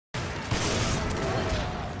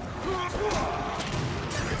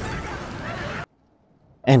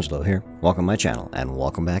Angelo here, welcome to my channel, and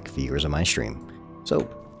welcome back viewers of my stream. So,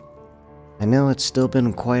 I know it's still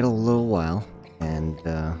been quite a little while, and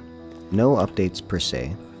no updates per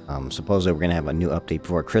se. Supposedly we're going to have a new update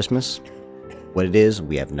before Christmas. What it is,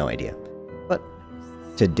 we have no idea. But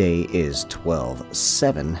today is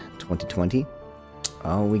 12/7/2020.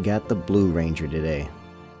 Oh, we got the Blue Ranger today.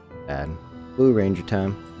 Bad. Blue Ranger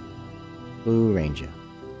time. Blue Ranger.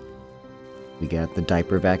 We got the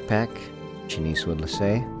diaper backpack. Chinese would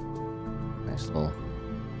say. Nice little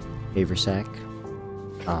haversack.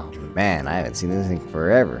 Oh man, I haven't seen this thing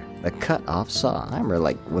forever. The cut-off saw. I remember,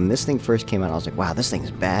 like, when this thing first came out, I was like, wow, this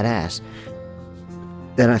thing's badass.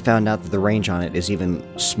 Then I found out that the range on it is even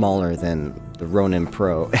smaller than the Ronin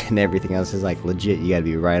Pro, and everything else is, like, legit. You gotta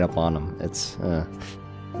be right up on them. It's,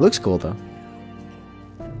 looks cool, though.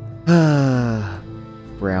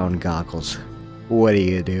 Brown goggles. What are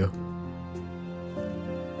you gonna do?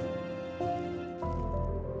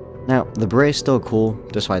 Now, the Beret's still cool,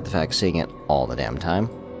 despite the fact seeing it all the damn time.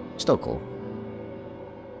 Still cool.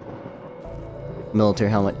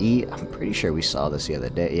 Military helmet E, I'm pretty sure we saw this the other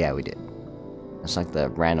day. Yeah, we did. It's like the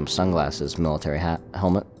random sunglasses military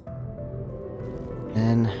helmet.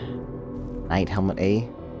 And Knight helmet A.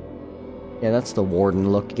 Yeah, that's the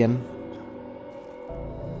Warden look again.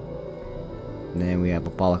 And then we have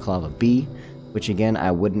a balaclava B, which again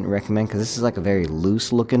I wouldn't recommend because this is like a very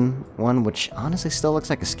loose looking one, which honestly still looks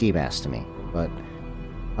like a ski mask to me. But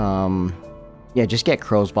yeah, just get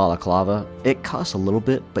Crow's balaclava. It costs a little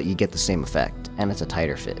bit, but you get the same effect, and it's a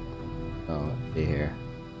tighter fit. So let's see here.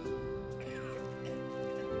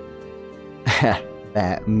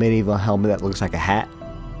 That medieval helmet that looks like a hat.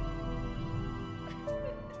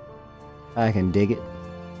 I can dig it.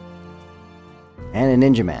 And a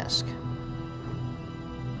ninja mask,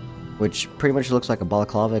 which pretty much looks like a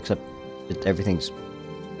balaclava, except everything's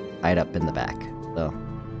tied up in the back. So,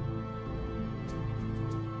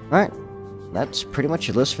 alright, that's pretty much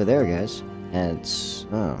your list for there, guys. And it's,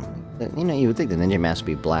 you know, you would think the ninja mask would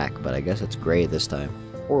be black, but I guess it's gray this time,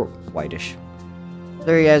 or whitish.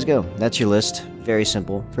 There you guys go. That's your list. Very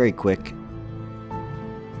simple, very quick.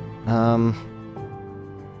 Yeah,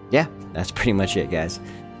 that's pretty much it, guys.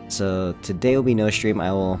 So today will be no stream.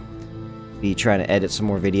 I will be trying to edit some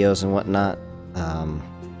more videos and whatnot.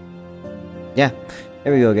 Yeah,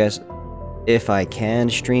 there we go, guys. If I can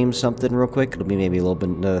stream something real quick, it'll be maybe a little bit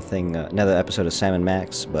another episode of Sam and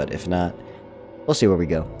Max. But if not, we'll see where we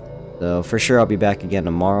go. So for sure, I'll be back again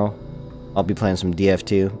tomorrow. I'll be playing some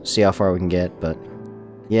DF2, see how far we can get. But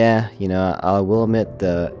yeah, you know, I will admit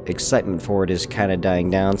the excitement for it is kind of dying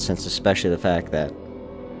down, since especially the fact that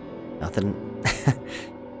nothing.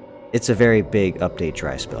 It's a very big update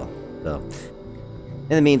dry spell. So,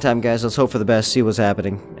 in the meantime, guys, let's hope for the best, see what's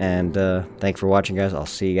happening, and thanks for watching, guys. I'll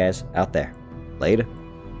see you guys out there. Later.